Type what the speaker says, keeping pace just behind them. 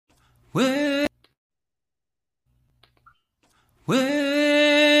Well,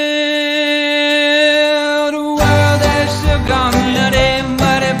 the world has still gone nutty,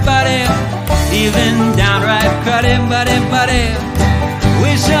 buddy, even downright cruddy, buddy.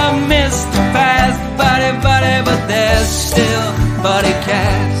 Wish I missed the past, buddy, but there's still Buddy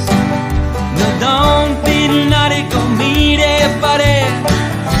Cast. No, don't be naughty, go meet it, buddy,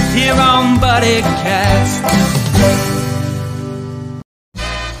 here on Buddy Cast.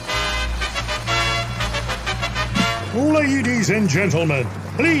 Ladies and gentlemen,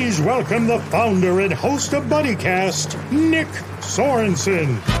 please welcome the founder and host of BuddyCast, Nick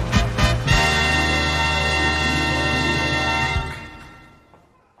Sorensen.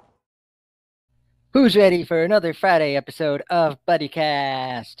 Who's ready for another Friday episode of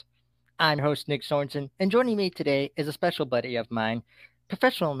BuddyCast? I'm host Nick Sorensen, and joining me today is a special buddy of mine,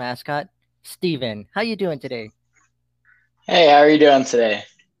 professional mascot Steven. How you doing today? Hey, how are you doing today?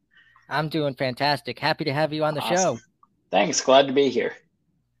 I'm doing fantastic. Happy to have you on the show. Thanks. Glad to be here.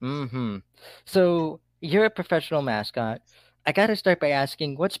 So you're a professional mascot. I got to start by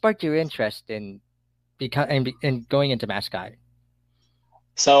asking, what sparked your interest in going into mascot?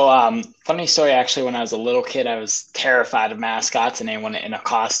 So, funny story, actually, when I was a little kid, I was terrified of mascots and anyone in a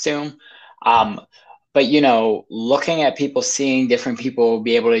costume. But, looking at people, seeing different people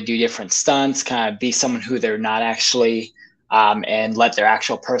be able to do different stunts, kind of be someone who they're not actually, and let their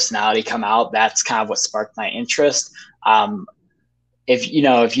actual personality come out, that's kind of what sparked my interest. If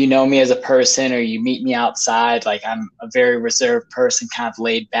you know me as a person or you meet me outside, like I'm a very reserved person, kind of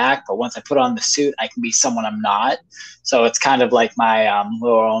laid back, but once I put on the suit, I can be someone I'm not. So it's kind of like my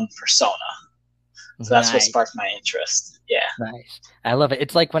little own persona. So that's what sparked my interest. Yeah. Nice. I love it.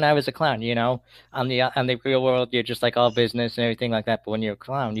 It's like when I was a clown, on the real world, you're just like all business and everything like that. But when you're a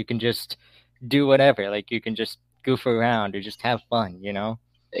clown, you can just do whatever. Like you can just goof around or just have fun,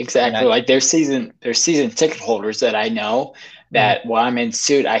 Exactly. Like there's season ticket holders that I know that while I'm in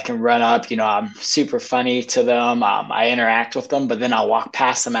suit, I can run up, I'm super funny to them. I interact with them, but then I'll walk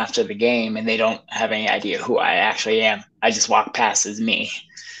past them after the game and they don't have any idea who I actually am. I just walk past as me.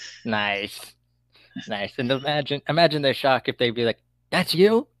 Nice. And imagine their shock if they'd be like, "That's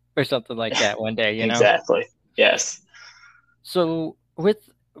you?" or something like that one day, Exactly. Yes. So with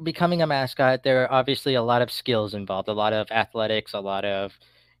becoming a mascot, there are obviously a lot of skills involved, a lot of athletics, a lot of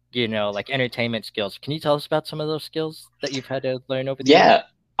like entertainment skills. Can you tell us about some of those skills that you've had to learn over the years?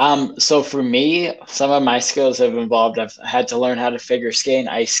 So for me, some of my skills have involved, I've had to learn how to figure skate and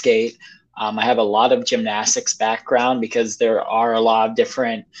ice skate. I have a lot of gymnastics background because there are a lot of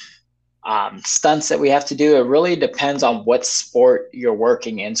different stunts that we have to do. It really depends on what sport you're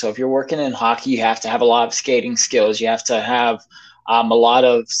working in. So if you're working in hockey, you have to have a lot of skating skills. You have to have a lot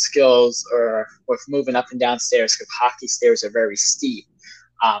of skills or with moving up and down stairs because hockey stairs are very steep.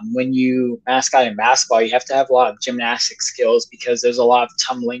 When you mascot in basketball, you have to have a lot of gymnastic skills because there's a lot of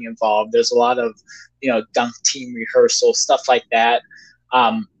tumbling involved. There's a lot of, dunk team rehearsal, stuff like that.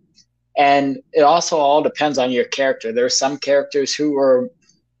 And it also all depends on your character. There are some characters who are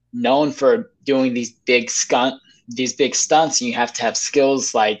known for doing these big stunts, and you have to have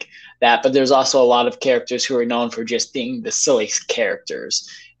skills like that. But there's also a lot of characters who are known for just being the silly characters.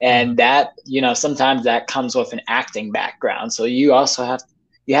 And that, sometimes that comes with an acting background. So you also have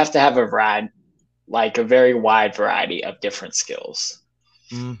to have a very wide variety of different skills,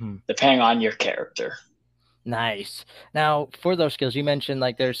 depending on your character. Nice. Now, for those skills, you mentioned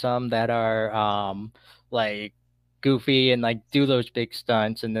like there's some that are like goofy and like do those big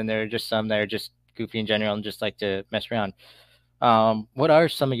stunts, and then there are just some that are just goofy in general and just like to mess around. What are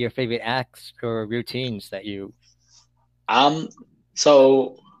some of your favorite acts or routines that you?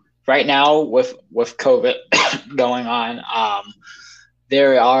 So right now with COVID going on,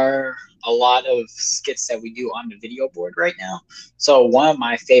 there are a lot of skits that we do on the video board right now. So one of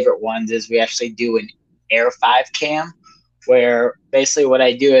my favorite ones is we actually do an Air 5 cam, where basically what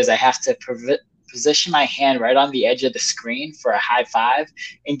I do is I have to position my hand right on the edge of the screen for a high five,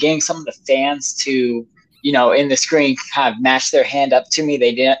 and getting some of the fans to, in the screen kind of match their hand up to me.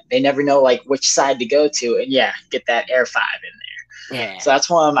 They never know like which side to go to, and get that Air 5 in there. Yeah. So that's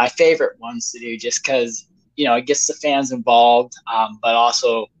one of my favorite ones to do, just because it gets the fans involved, but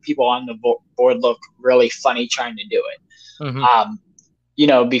also people on the board look really funny trying to do it.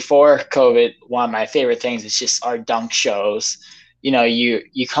 Before COVID, one of my favorite things is just our dunk shows.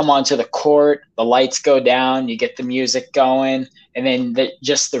 You come onto the court, the lights go down, you get the music going, and then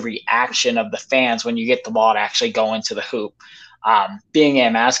just the reaction of the fans when you get the ball to actually go into the hoop. Being a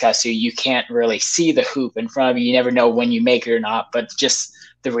mascot suit, you can't really see the hoop in front of you. You never know when you make it or not, but just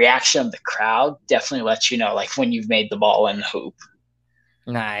the reaction of the crowd definitely lets you know like when you've made the ball in the hoop.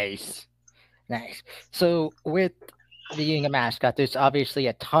 Nice. Nice. So with being a mascot, there's obviously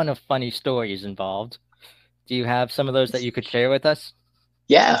a ton of funny stories involved. Do you have some of those that you could share with us?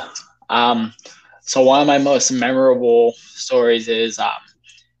 Yeah. Um, so one of my most memorable stories is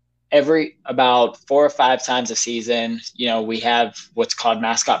every about 4 or 5 times a season, we have what's called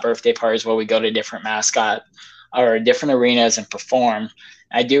mascot birthday parties where we go to different mascot or different arenas and perform.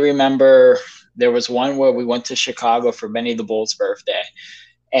 I do remember there was one where we went to Chicago for Benny the Bull's birthday,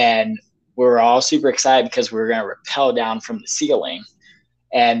 and we were all super excited because we were going to rappel down from the ceiling.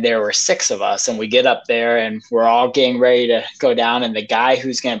 And there were 6 of us, and we get up there and we're all getting ready to go down. And the guy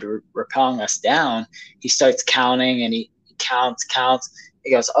who's going to be rappelling us down, he starts counting, and he counts.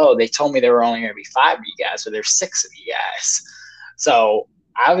 He goes, "Oh, they told me there were only going to be 5 of you guys, but there's 6 of you guys." So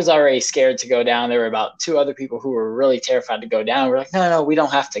I was already scared to go down. There were about 2 other people who were really terrified to go down. We're like, no, we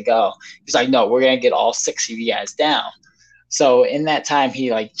don't have to go. He's like, "No, we're going to get all 6 of you guys down." So in that time, he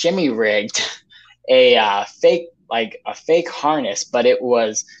like Jimmy rigged a fake harness, but it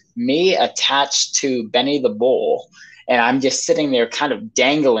was me attached to Benny the Bull, and I'm just sitting there kind of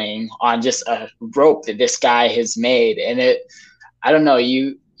dangling on just a rope that this guy has made. And I don't know,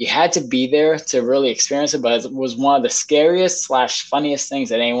 you had to be there to really experience it, but it was one of the scariest / funniest things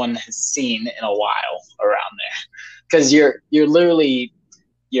that anyone has seen in a while around there, because you're literally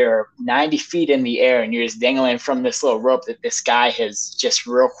you're 90 feet in the air and you're just dangling from this little rope that this guy has just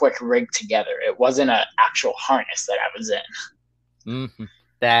real quick rigged together. It wasn't an actual harness that I was in. Mm-hmm.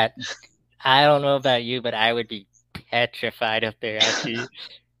 That I don't know about you, but I would be petrified up there.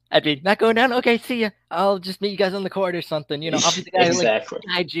 I'd be not going down. Okay, see ya. I'll just meet you guys on the court or something. I'll be the guy Exactly.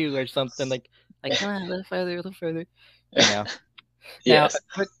 who guide you or something. Like come on, a little further. Now, Yes. a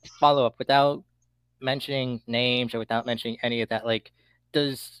quick follow up without mentioning names or without mentioning any of that. Like,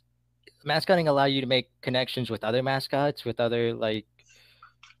 does mascotting allow you to make connections with other mascots, with other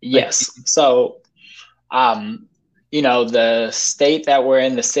Yes. So, the state that we're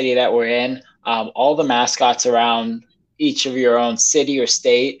in, the city that we're in, all the mascots around each of your own city or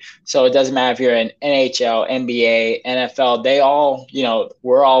state. So it doesn't matter if you're in NHL, NBA, NFL, they all,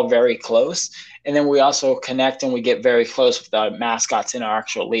 we're all very close. And then we also connect and we get very close with the mascots in our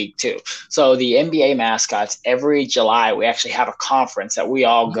actual league too. So the NBA mascots, every July, we actually have a conference that we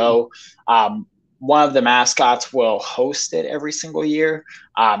all go. One of the mascots will host it every single year.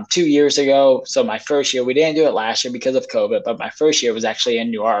 2 years ago, so my first year, we didn't do it last year because of COVID, but my first year was actually in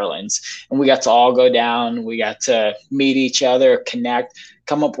New Orleans, and we got to all go down. We got to meet each other, connect,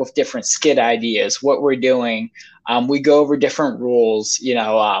 come up with different skit ideas, what we're doing. We go over different rules.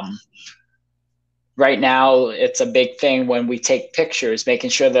 Right now, it's a big thing when we take pictures, making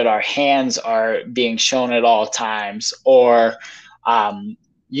sure that our hands are being shown at all times, or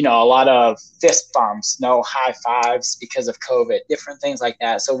a lot of fist bumps, no high fives because of COVID, different things like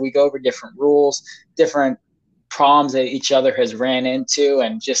that. So we go over different rules, different problems that each other has ran into,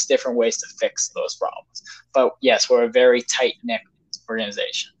 and just different ways to fix those problems. But yes, we're a very tight-knit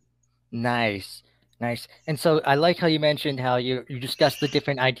organization. Nice. And so I like how you mentioned how you discuss the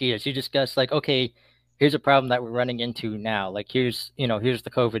different ideas. You discuss okay, here's a problem that we're running into now. Like here's the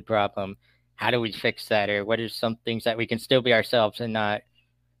COVID problem. How do we fix that? Or what are some things that we can still be ourselves and not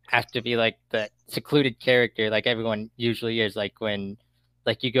have to be like the secluded character like everyone usually is, like when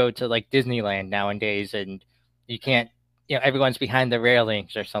you go to Disneyland nowadays and you can't, everyone's behind the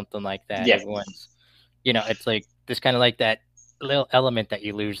railings or something like that. Yeah. Everyone's, it's like this kind of like that little element that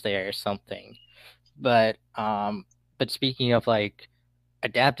you lose there or something. But speaking of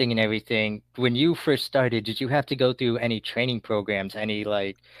adapting and everything, when you first started, did you have to go through any training programs,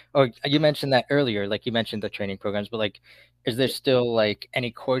 or you mentioned that earlier, you mentioned the training programs, but is there still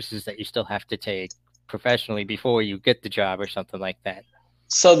any courses that you still have to take professionally before you get the job or something like that?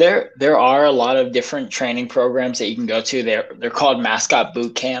 So there are a lot of different training programs that you can go to. They're called mascot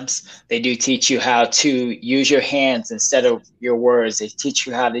boot camps. They do teach you how to use your hands instead of your words. They teach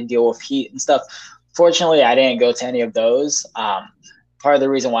you how to deal with heat and stuff. Fortunately, I didn't go to any of those. Part of the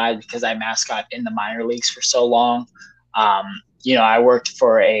reason why is because I mascot in the minor leagues for so long. I worked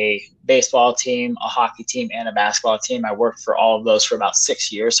for a baseball team, a hockey team, and a basketball team. I worked for all of those for about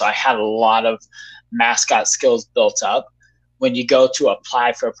 6 years. So I had a lot of mascot skills built up. When you go to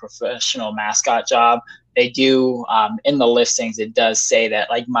apply for a professional mascot job, they do, in the listings, it does say that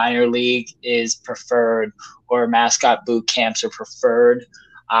minor league is preferred or mascot boot camps are preferred.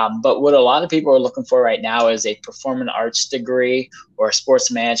 But what a lot of people are looking for right now is a performing arts degree or a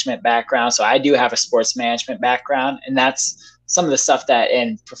sports management background. So I do have a sports management background, and that's some of the stuff that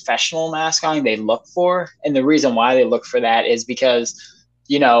in professional mascoting they look for. And the reason why they look for that is because,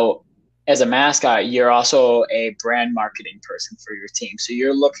 as a mascot, you're also a brand marketing person for your team. So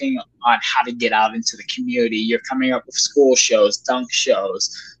you're looking on how to get out into the community. You're coming up with school shows, dunk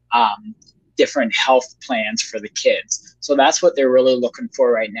shows, different health plans for the kids. So that's what they're really looking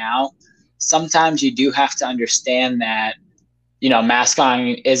for right now. Sometimes you do have to understand that,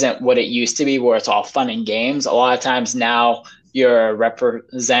 mascoting isn't what it used to be where it's all fun and games. A lot of times now you're a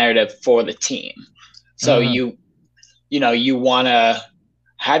representative for the team. So Mhm. you want to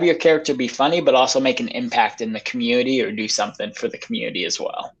have your character be funny, but also make an impact in the community or do something for the community as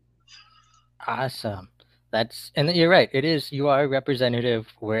well. Awesome. And you're right. It is, you are a representative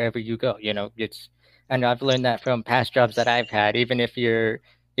wherever you go. And I've learned that from past jobs that I've had.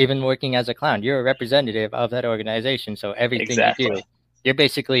 Even working as a clown, you're a representative of that organization. So everything you do, Exactly. you're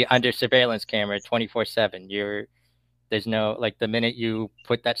basically under surveillance camera 24/7. There's no, like, the minute you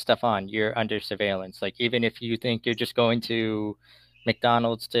put that stuff on, you're under surveillance. Like, even if you think you're just going to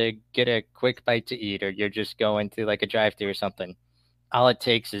McDonald's to get a quick bite to eat, or you're just going to like a drive-thru or something, all it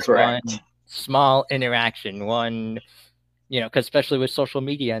takes is Correct. one small interaction, because especially with social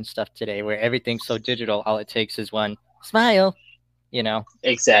media and stuff today, where everything's so digital, all it takes is one smile, you know,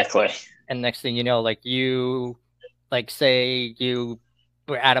 Exactly. and next thing you know, like say you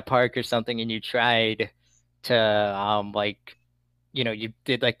were at a park or something and you tried to, you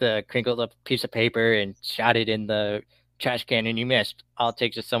did like the crinkled up piece of paper and shot it in the trash can and you missed. All it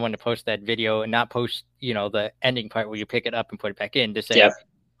takes is someone to post that video and not post, the ending part where you pick it up and put it back in to say, Yep.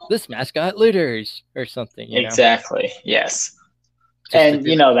 this mascot litters or something. Exactly. Yes. Just to And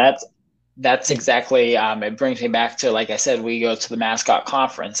do that. that's exactly it brings me back to, like I said, we go to the mascot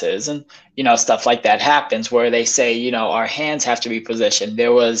conferences and stuff like that happens where they say, our hands have to be positioned.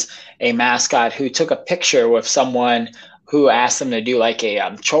 There was a mascot who took a picture with someone who asked them to do like a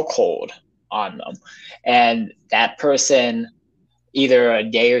chokehold on them, and that person, either a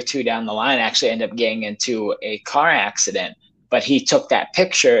day or two down the line, actually ended up getting into a car accident. But he took that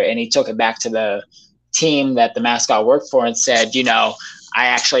picture and he took it back to the team that the mascot worked for and said, I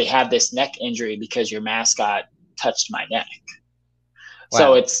actually have this neck injury because your mascot touched my neck.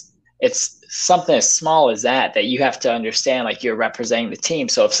 So Wow. it's something as small as that you have to understand, like, you're representing the team.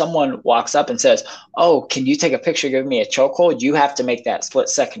 So if someone walks up and says, oh, can you take a picture, give me a chokehold, you have to make that split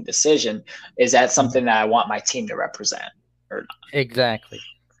second decision. Is that something that I want my team to represent or not? Exactly.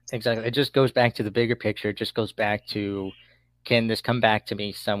 Exactly. It just goes back to the bigger picture. It just goes back to, can this come back to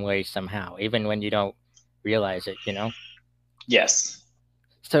me some way, somehow, even when you don't realize it? Yes.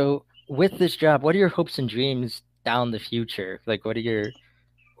 So with this job, what are your hopes and dreams down the future? Like, what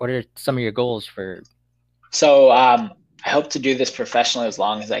are some of your goals for? So I hope to do this professionally as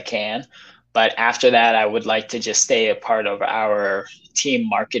long as I can. But after that, I would like to just stay a part of our team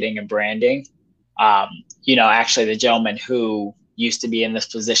marketing and branding. Actually, the gentleman who used to be in this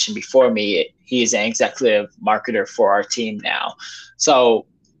position before me, he's an executive marketer for our team now. So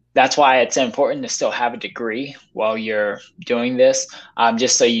that's why it's important to still have a degree while you're doing this,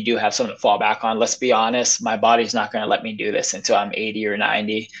 just so you do have something to fall back on. Let's be honest, my body's not going to let me do this until I'm 80 or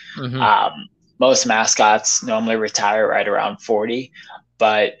 90. Mm-hmm. Most mascots normally retire right around 40,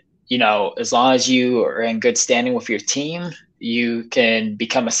 but as long as you are in good standing with your team, you can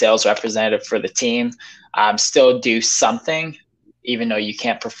become a sales representative for the team, still do something even though you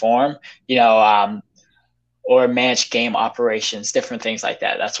can't perform, or manage game operations, different things like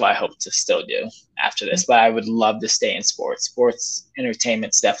that. That's what I hope to still do after this. But I would love to stay in sports. Sports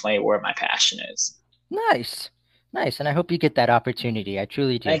entertainment's definitely where my passion is. Nice, nice, and I hope you get that opportunity. I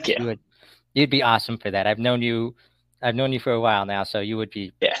truly do, Thank you. because you'd be awesome for that. I've known you for a while now, so you would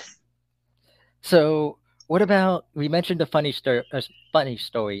be. Yeah. So, what about, we mentioned a funny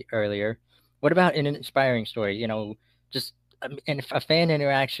story earlier. What about an inspiring story? Just a fan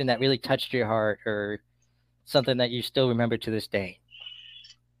interaction that really touched your heart, or something that you still remember to this day.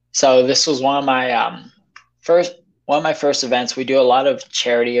 So this was one of my first events. We do a lot of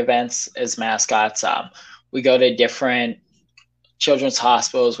charity events as mascots. We go to different children's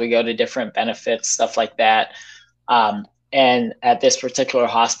hospitals. We go to different benefits, stuff like that. And at this particular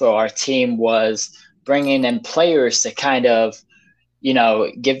hospital, our team was bringing in players to kind of,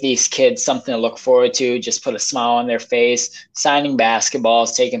 give these kids something to look forward to, just put a smile on their face, signing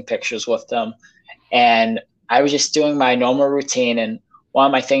basketballs, taking pictures with them. And I was just doing my normal routine. And one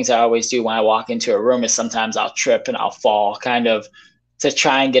of my things I always do when I walk into a room is sometimes I'll trip and I'll fall, kind of to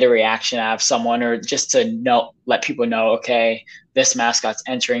try and get a reaction out of someone, or just to let people know, okay, this mascot's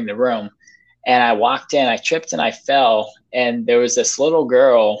entering the room. And I walked in, I tripped and I fell. And there was this little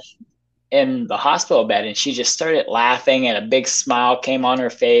girl in the hospital bed, and she just started laughing and a big smile came on her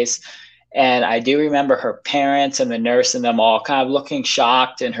face. And I do remember her parents and the nurse and them all kind of looking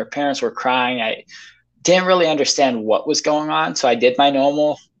shocked, and her parents were crying. I didn't really understand what was going on. So I did my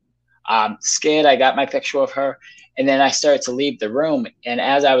normal skid. I got my picture of her. And then I started to leave the room. And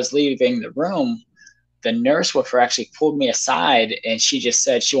as I was leaving the room, the nurse with her actually pulled me aside, and she just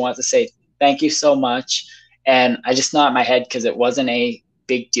said she wanted to say thank you so much. And I just nodded my head because it wasn't a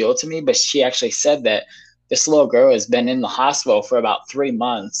big deal to me. But she actually said that this little girl has been in the hospital for about 3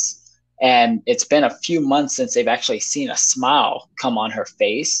 months. And it's been a few months since they've actually seen a smile come on her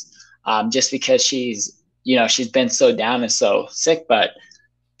face, just because she's been so down and so sick. But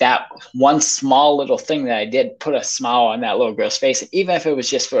that one small little thing that I did put a smile on that little girl's face. Even if it was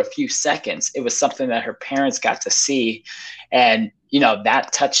just for a few seconds, it was something that her parents got to see. And,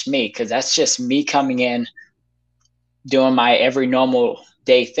 that touched me, because that's just me coming in, doing my every normal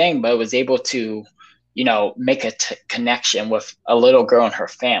day thing, but was able to, make a connection with a little girl and her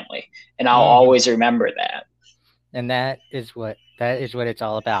family. And I'll always remember that. And that is what it's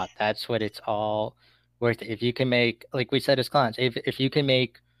all about. That's what it's all worth. If you can make, like we said as clowns, if you can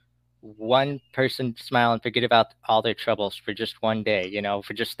make one person smile and forget about all their troubles for just one day,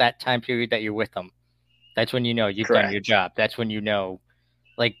 for just that time period that you're with them, that's when you've Correct. done your job. That's when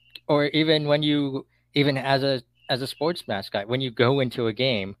or even when even as a sports mascot, when you go into a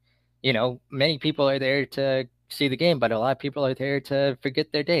game, many people are there to see the game, but a lot of people are there to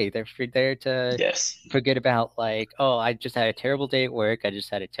forget their day. They're there to forget about oh, I just had a terrible day at work. I just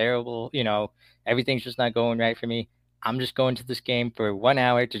had a terrible, everything's just not going right for me. I'm just going to this game for 1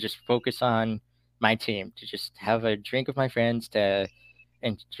 hour to just focus on my team, to just have a drink with my friends, to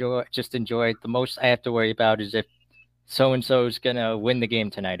enjoy. The most I have to worry about is if so-and-so is going to win the game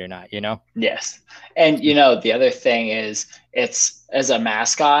tonight or not, Yes. And, the other thing is, it's, as a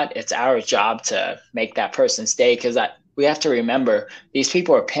mascot, it's our job to make that person's day, because we have to remember these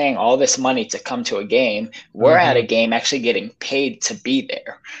people are paying all this money to come to a game. We're at a game actually getting paid to be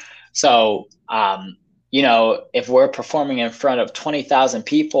there. So, if we're performing in front of 20,000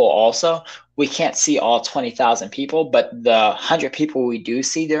 people also, we can't see all 20,000 people, but the 100 people we do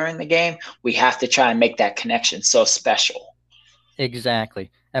see during the game, we have to try and make that connection so special.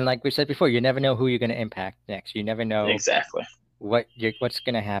 Exactly. And like we said before, you never know who you're going to impact next. You never know exactly what's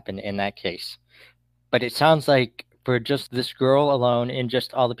going to happen in that case. But it sounds like for just this girl alone and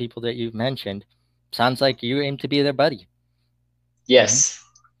just all the people that you've mentioned, sounds like you aim to be their buddy. Yes.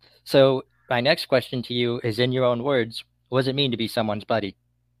 Mm-hmm. So my next question to you is, in your own words, what does it mean to be someone's buddy?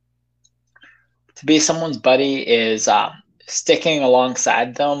 To be someone's buddy is sticking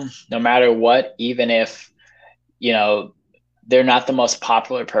alongside them no matter what, even if, they're not the most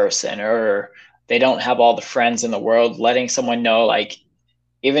popular person or they don't have all the friends in the world. Letting someone know,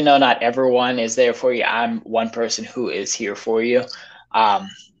 even though not everyone is there for you, I'm one person who is here for you,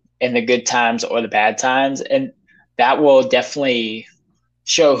 in the good times or the bad times. And that will definitely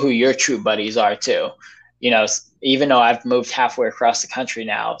show who your true buddies are too. Even though I've moved halfway across the country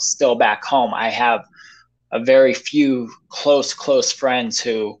now, still back home, I have a very few close friends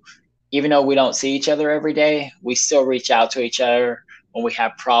who, even though we don't see each other every day, we still reach out to each other when we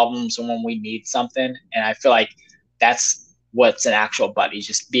have problems and when we need something. And I feel like that's what's an actual buddy,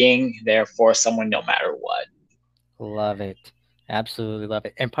 just being there for someone no matter what. Love it. Absolutely love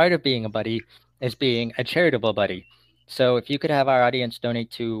it. And part of being a buddy is being a charitable buddy. So if you could have our audience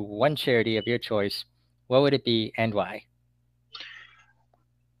donate to one charity of your choice, what would it be and why?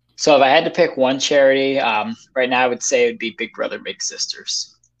 So if I had to pick one charity, right now I would say it would be Big Brother, Big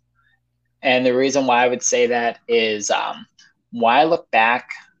Sisters. And the reason why I would say that is, when I look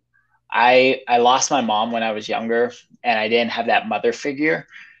back, I lost my mom when I was younger, and I didn't have that mother figure.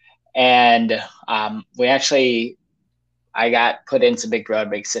 And I got put into Big Brother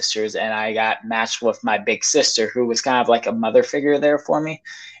Big Sisters, and I got matched with my big sister, who was kind of like a mother figure there for me.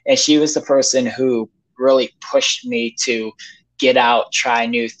 And she was the person who really pushed me to get out, try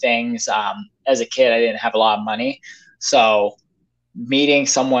new things. As a kid, I didn't have a lot of money. So meeting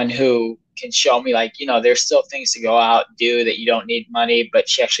someone who can show me there's still things to go out and do, that you don't need money, but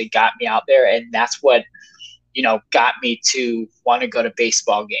she actually got me out there. And that's what, got me to want to go to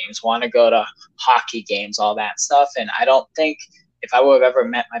baseball games, want to go to hockey games, all that stuff. And I don't think if I would have ever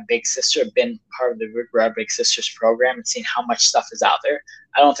met my big sister, been part of the Big Brother Big Sisters program and seen how much stuff is out there,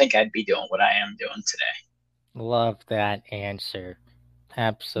 I don't think I'd be doing what I am doing today. Love that answer.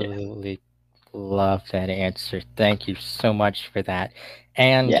 Absolutely love that answer. Thank you so much for that.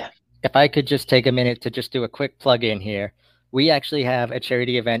 And if I could just take a minute to just do a quick plug in here, we actually have a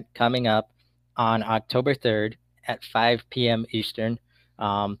charity event coming up on October 3rd at 5 p.m. Eastern.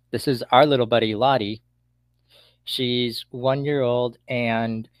 This is our little buddy, Lottie. She's 1 year old,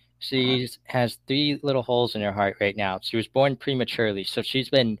 and She has 3 little holes in her heart right now. She was born prematurely, so she's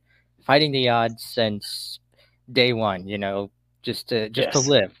been fighting the odds since day one. Just to Yes.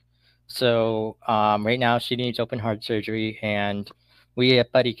 live. So right now she needs open heart surgery, and we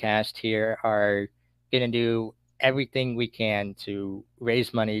at BuddyCast here are gonna do everything we can to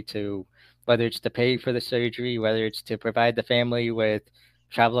raise money to, whether it's to pay for the surgery, whether it's to provide the family with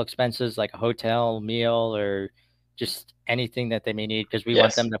travel expenses like a hotel, meal, or just anything that they may need, because we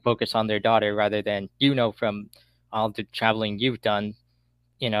want Yes. them to focus on their daughter rather than, from all the traveling you've done.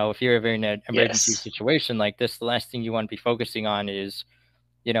 If you're ever in an emergency Yes. situation like this, the last thing you want to be focusing on is,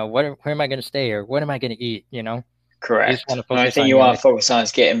 where am I going to stay, or what am I going to eat? You just want Correct. to The only focus thing on you your want to mission. focus on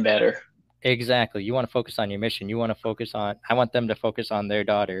is getting better. Exactly. You want to focus on your mission. I want them to focus on their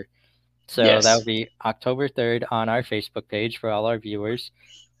daughter. So that Yes. will be October 3rd on our Facebook page for all our viewers.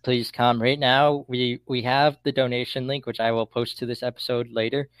 Please come right now. We have the donation link, which I will post to this episode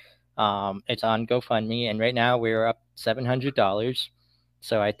later. It's on GoFundMe, and right now we're up $700.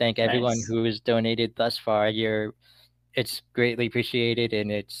 So I thank everyone Nice. who has donated thus far. It's greatly appreciated,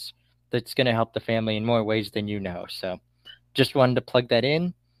 and it's going to help the family in more ways than you know. So just wanted to plug that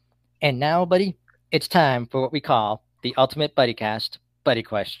in. And now, buddy, it's time for what we call the Ultimate BuddyCast Buddy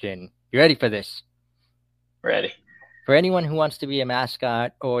Question. You ready for this? Ready. For anyone who wants to be a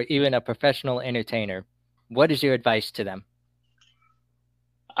mascot or even a professional entertainer, what is your advice to them?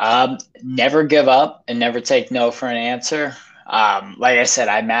 Never give up and never take no for an answer. Like I said,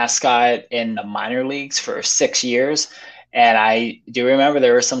 I mascot in the minor leagues for 6 years, and I do remember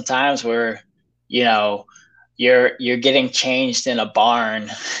there were some times where, you know, you're getting changed in a barn,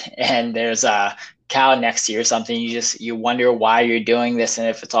 and there's a cow next to you or something. You wonder why you're doing this and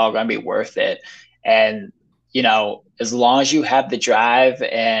if it's all going to be worth it. And as long as you have the drive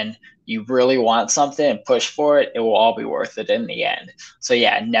and you really want something and push for it, it will all be worth it in the end. So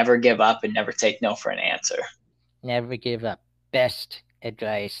yeah, never give up and never take no for an answer. Never give up. Best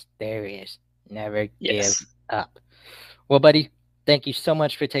advice there is. Never give Yes. up. Well, buddy, thank you so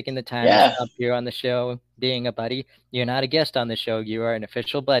much for taking the time to Yeah. stop here on the show, being a buddy. You're not a guest on the show, you are an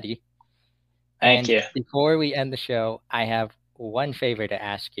official buddy. Thank And you. before we end the show, I have one favor to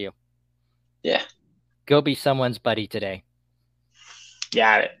ask you. Yeah. Go be someone's buddy today.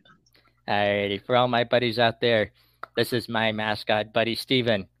 Got it. Alrighty, for all my buddies out there, this is my mascot, Buddy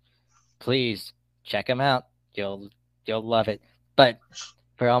Steven. Please check him out. You'll love it. But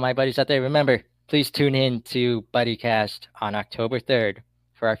for all my buddies out there, remember, please tune in to BuddyCast on October 3rd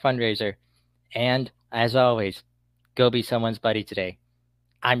for our fundraiser. And as always, go be someone's buddy today.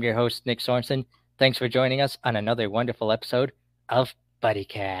 I'm your host, Nick Sorensen. Thanks for joining us on another wonderful episode of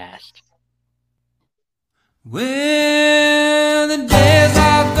BuddyCast. Well, the days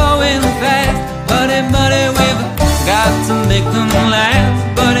are going fast, buddy, we've got to make them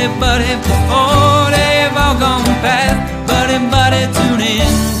last, buddy, before they've all gone past, buddy, tune in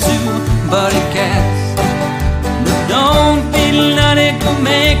to BuddyCast. But don't be nutty, go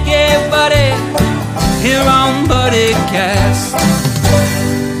make it, buddy, here on BuddyCast.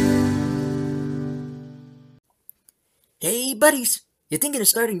 Hey buddies, you thinking of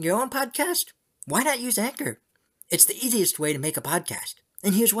starting your own podcast? Why not use Anchor? It's the easiest way to make a podcast,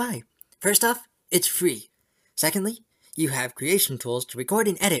 and here's why. First off, it's free. Secondly, you have creation tools to record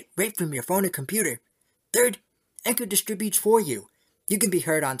and edit right from your phone or computer. Third, Anchor distributes for you. You can be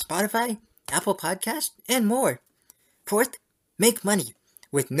heard on Spotify, Apple Podcasts, and more. Fourth, make money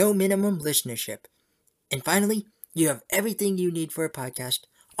with no minimum listenership. And finally, you have everything you need for a podcast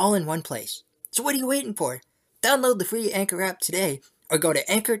all in one place. So what are you waiting for? Download the free Anchor app today or go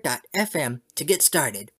to anchor.fm to get started.